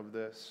Scripture of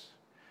this.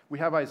 We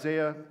have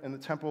Isaiah in the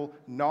temple,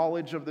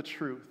 knowledge of the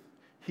truth.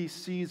 He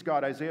sees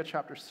God, Isaiah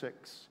chapter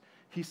 6.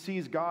 He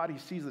sees God. He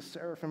sees the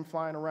seraphim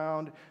flying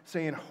around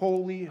saying,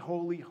 "Holy,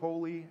 holy,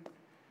 holy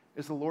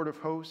is the Lord of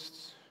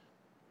hosts."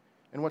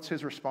 And what's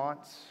his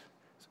response?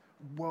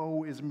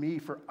 "Woe is me,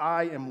 for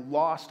I am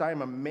lost. I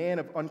am a man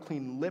of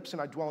unclean lips,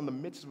 and I dwell in the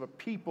midst of a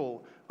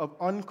people of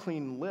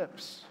unclean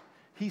lips."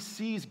 He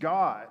sees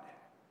God.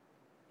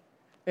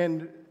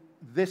 And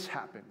this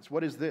happens.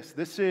 What is this?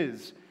 This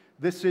is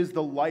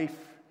the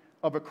life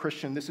of a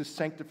Christian. This is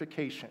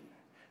sanctification.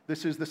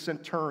 This is the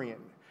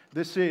centurion.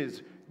 This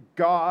is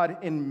God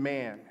and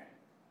man.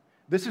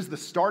 This is the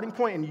starting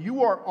point, and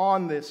you are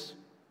on this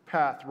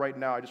path right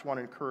now. I just want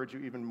to encourage you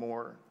even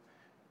more.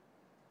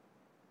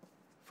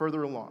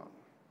 Further along,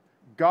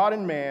 God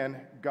and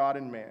man, God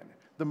and man.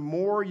 The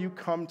more you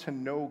come to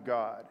know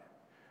God,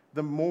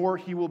 the more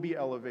he will be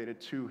elevated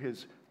to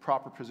his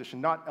proper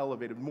position. Not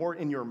elevated, more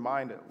in your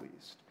mind at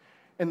least.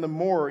 And the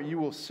more you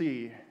will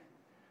see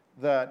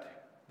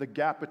that the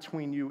gap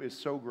between you is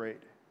so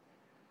great,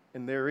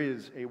 and there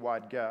is a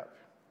wide gap.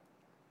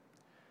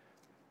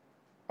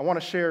 I want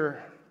to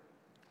share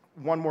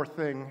one more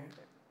thing,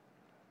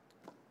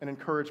 an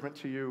encouragement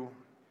to you,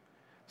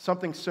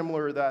 something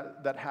similar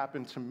that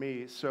happened to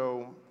me.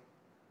 So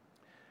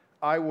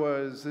I've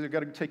got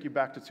to take you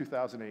back to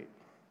 2008.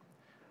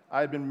 I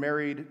had been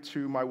married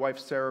to my wife,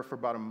 Sarah, for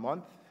about a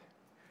month.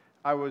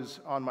 I was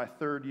on my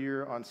third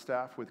year on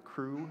staff with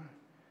Cru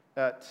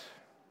at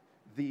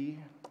the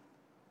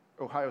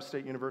Ohio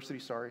State University,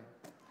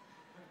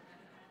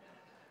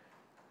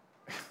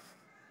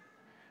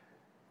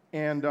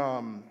 And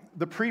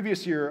the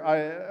previous year,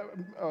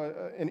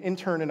 an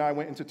intern and I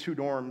went into 2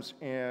 dorms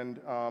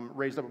and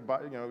raised up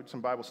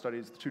some Bible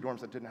studies, the 2 dorms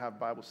that didn't have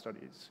Bible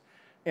studies.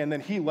 And then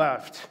he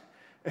left,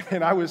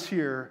 and I was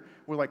here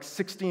with like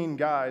 16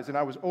 guys, and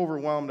I was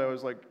overwhelmed. I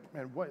was like,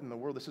 man, what in the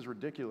world? This is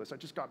ridiculous. I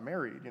just got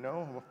married, I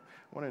want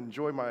to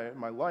enjoy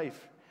my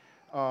life.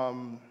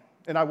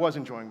 And I was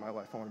enjoying my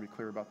life. I want to be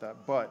clear about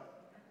that. But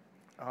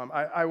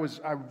I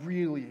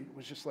really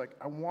was just like,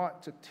 I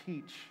want to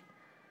teach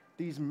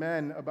these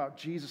men about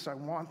Jesus. I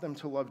want them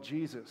to love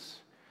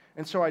Jesus.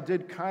 And so I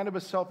did kind of a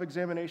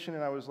self-examination,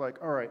 and I was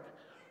like, all right,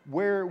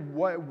 where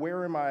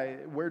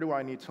do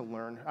I need to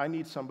learn? I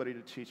need somebody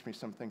to teach me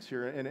some things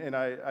here. And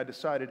I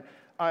decided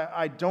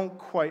I don't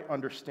quite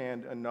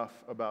understand enough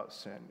about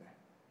sin.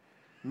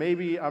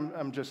 Maybe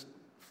I'm just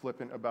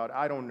flippant about it.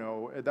 I don't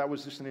know. That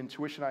was just an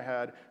intuition I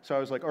had. So I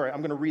was like, all right, I'm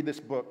going to read this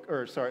book.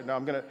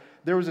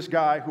 There was this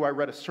guy who I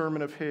read a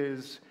sermon of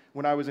his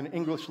when I was in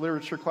English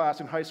literature class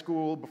in high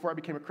school, before I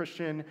became a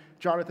Christian.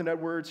 Jonathan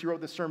Edwards, he wrote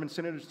this sermon,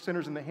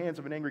 Sinners in the Hands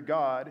of an Angry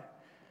God.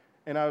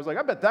 And I was like,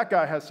 I bet that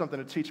guy has something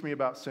to teach me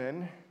about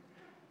sin.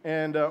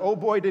 And oh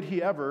boy, did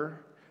he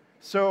ever.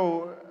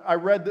 So I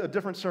read a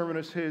different sermon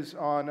of his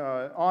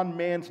on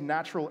man's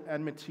natural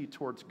enmity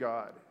towards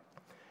God.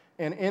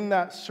 And in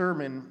that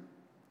sermon,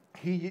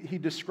 he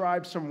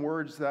described some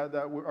words that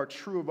are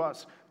true of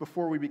us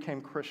before we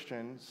became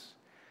Christians.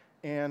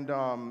 And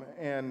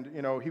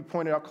he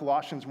pointed out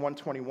Colossians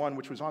 1:21,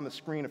 which was on the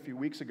screen a few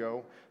weeks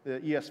ago.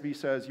 The ESV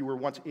says, "You were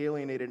once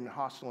alienated and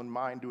hostile in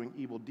mind, doing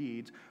evil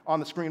deeds."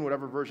 On the screen,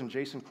 whatever version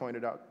Jason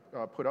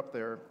put up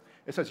there,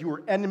 it says, "You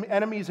were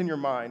enemies in your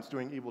minds,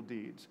 doing evil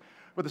deeds."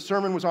 But the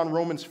sermon was on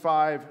Romans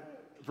 5,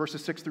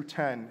 verses 6 through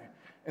 10.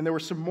 And there were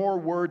some more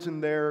words in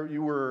there.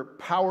 You were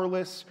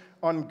powerless,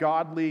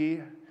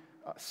 ungodly,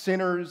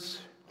 sinners.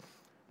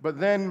 But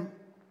then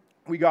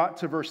we got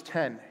to verse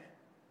 10.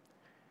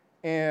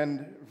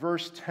 And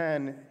verse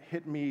 10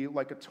 hit me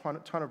like a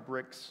ton of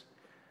bricks.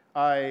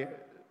 I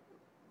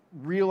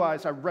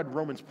realized I read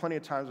Romans plenty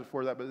of times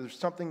before that, but there's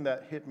something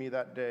that hit me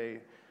that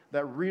day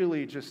that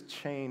really just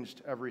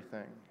changed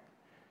everything.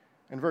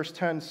 And verse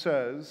 10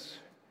 says,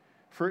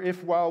 "For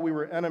if while we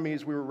were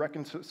enemies we were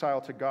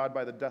reconciled to God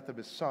by the death of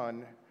his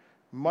Son,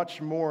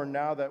 much more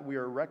now that we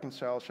are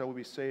reconciled shall we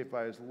be saved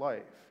by his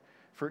life.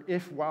 For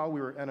if while we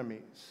were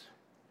enemies,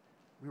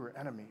 we were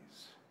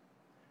enemies."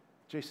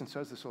 Jason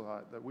says this a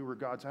lot, that we were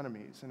God's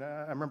enemies. And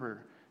I remember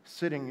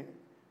sitting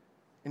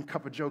in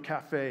Cup of Joe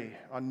Cafe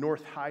on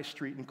North High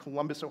Street in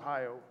Columbus,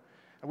 Ohio.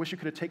 I wish you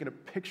could have taken a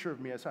picture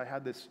of me as I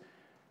had this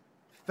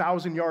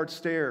 1,000-yard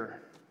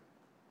stare.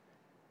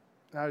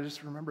 And I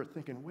just remember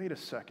thinking, wait a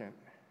second.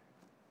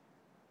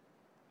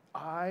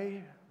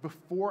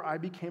 Before I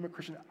became a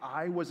Christian,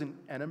 I was an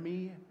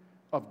enemy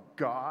of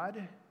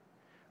God?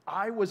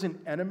 I was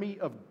an enemy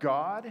of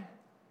God?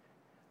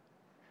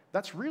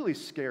 That's really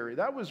scary.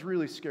 That was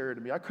really scary to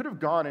me. I could have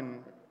gone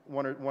in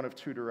one of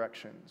 2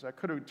 directions. I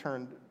could have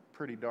turned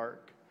pretty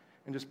dark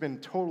and just been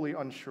totally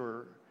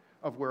unsure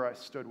of where I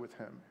stood with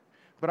him.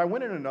 But I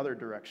went in another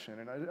direction,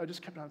 and I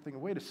just kept on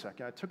thinking, wait a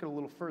second. I took it a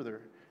little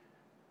further.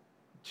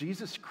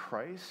 Jesus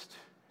Christ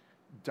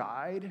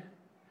died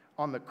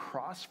on the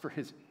cross for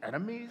his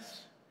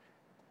enemies?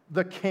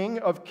 The King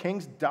of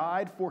Kings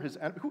died for his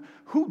enemies?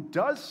 Who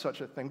does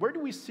such a thing? Where do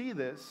we see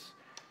this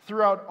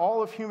throughout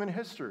all of human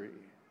history?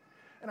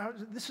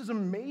 And this is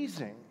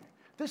amazing.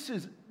 This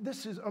is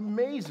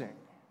amazing.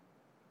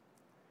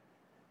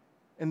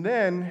 And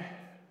then,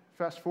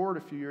 fast forward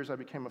a few years, I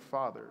became a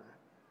father.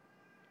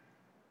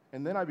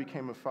 And then I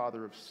became a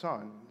father of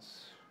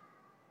sons.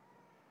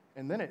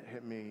 And then it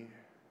hit me.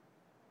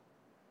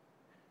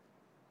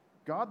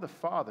 God the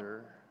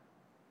Father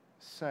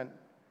sent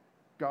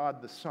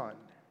God the Son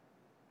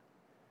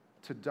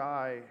to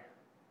die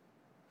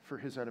for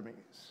his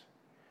enemies.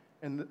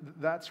 And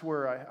that's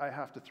where I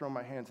have to throw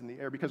my hands in the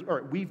air because, all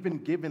right, we've been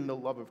given the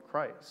love of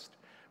Christ.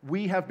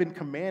 We have been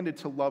commanded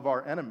to love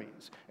our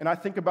enemies. And I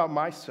think about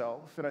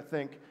myself, and I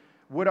think,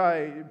 would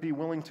I be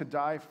willing to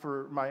die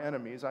for my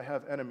enemies? I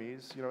have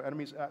enemies,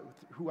 enemies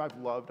who I've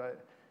loved. And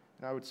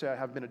I would say I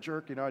have been a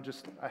jerk.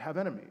 I have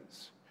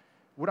enemies.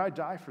 Would I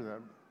die for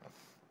them?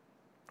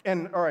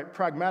 And, all right,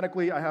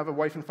 pragmatically, I have a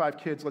wife and 5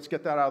 kids. Let's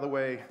get that out of the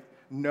way.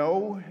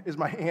 No is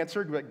my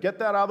answer, but get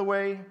that out of the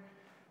way.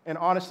 And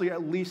honestly,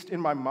 at least in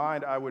my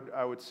mind, I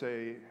would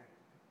say,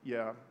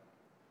 yeah,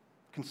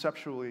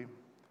 conceptually,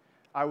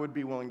 I would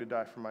be willing to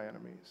die for my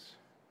enemies.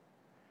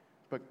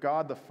 But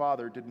God the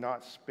Father did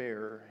not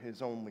spare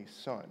his only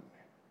Son.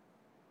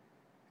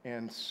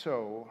 And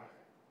so,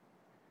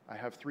 I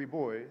have 3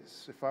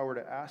 boys. If I were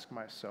to ask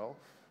myself,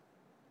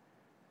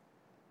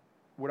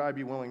 would I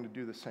be willing to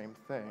do the same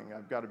thing?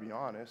 I've got to be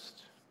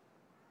honest.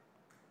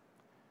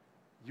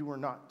 You are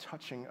not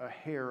touching a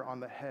hair on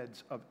the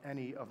heads of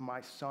any of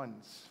my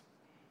sons.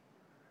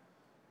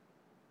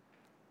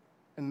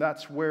 And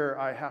that's where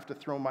I have to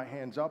throw my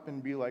hands up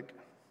and be like,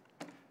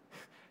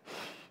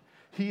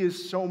 he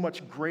is so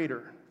much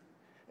greater,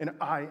 and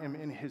I am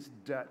in his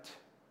debt.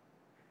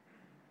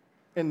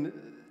 And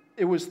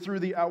it was through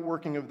the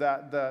outworking of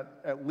that,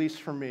 at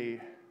least for me,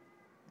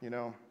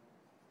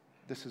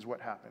 this is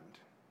what happened.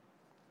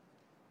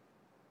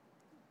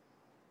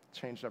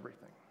 Changed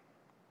everything.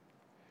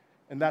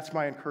 And that's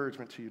my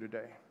encouragement to you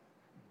today.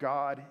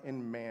 God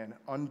and man,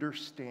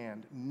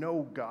 understand,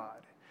 know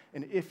God.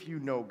 And if you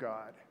know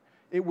God,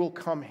 it will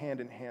come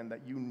hand in hand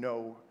that you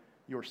know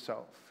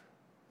yourself.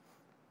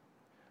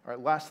 All right,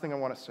 last thing I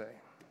want to say.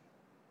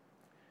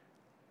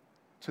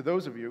 To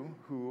those of you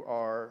who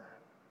are,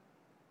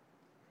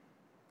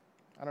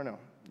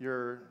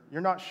 you're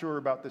not sure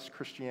about this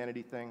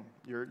Christianity thing.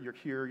 You're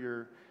here,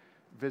 you're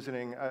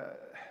visiting.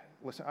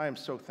 Listen, I am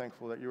so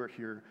thankful that you are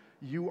here.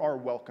 You are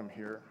welcome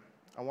here.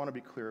 I want to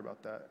be clear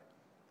about that.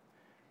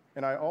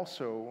 And I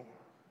also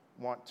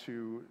want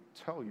to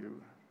tell you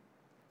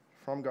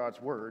from God's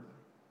word,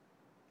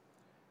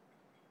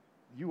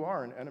 you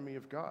are an enemy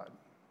of God.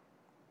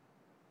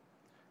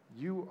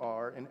 You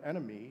are an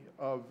enemy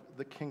of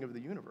the King of the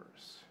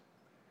universe.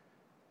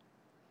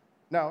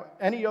 Now,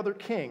 any other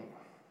king,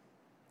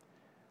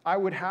 I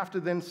would have to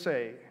then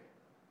say,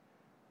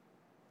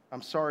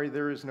 I'm sorry,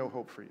 there is no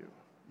hope for you.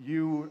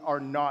 You are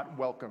not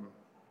welcome.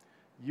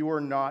 You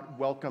are not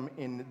welcome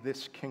in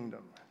this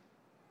kingdom.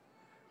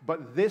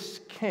 But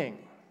this king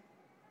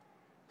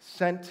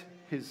sent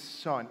his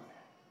son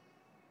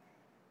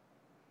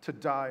to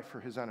die for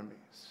his enemies.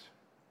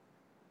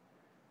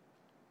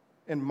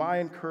 And my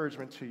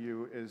encouragement to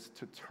you is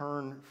to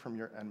turn from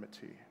your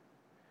enmity,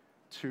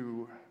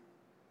 to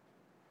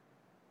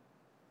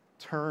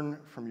turn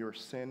from your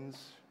sins,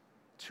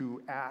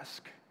 to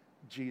ask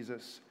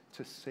Jesus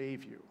to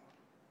save you.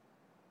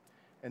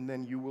 And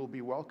then you will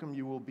be welcome.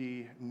 You will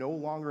be no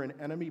longer an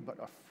enemy, but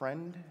a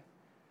friend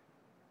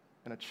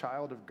and a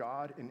child of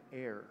God, an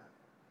heir.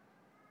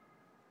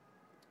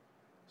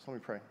 So let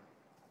me pray.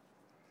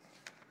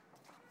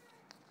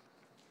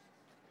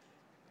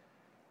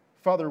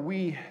 Father,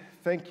 we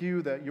thank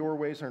you that your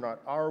ways are not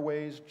our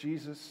ways.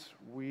 Jesus,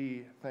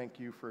 we thank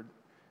you for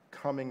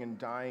coming and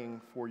dying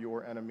for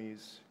your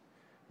enemies.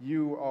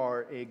 You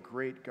are a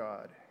great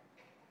God.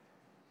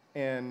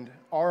 And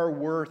our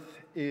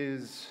worth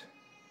is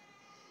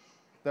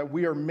that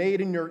we are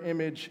made in your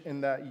image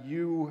and that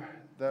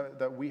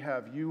we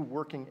have you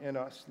working in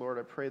us. Lord,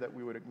 I pray that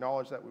we would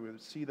acknowledge that, we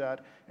would see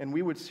that, and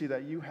we would see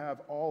that you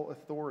have all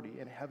authority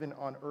in heaven,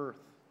 on earth.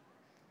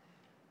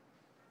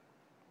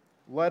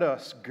 Let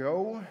us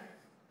go.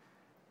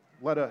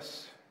 Let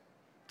us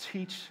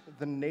teach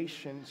the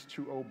nations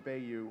to obey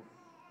you,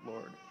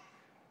 Lord.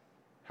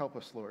 Help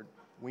us, Lord.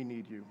 We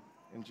need you.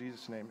 In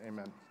Jesus' name,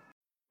 amen.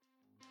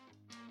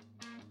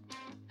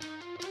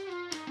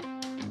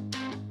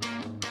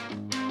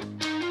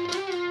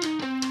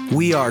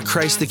 We are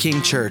Christ the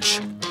King Church.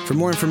 For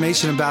more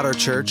information about our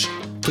church,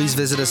 please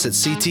visit us at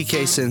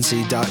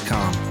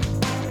ctkcincy.com.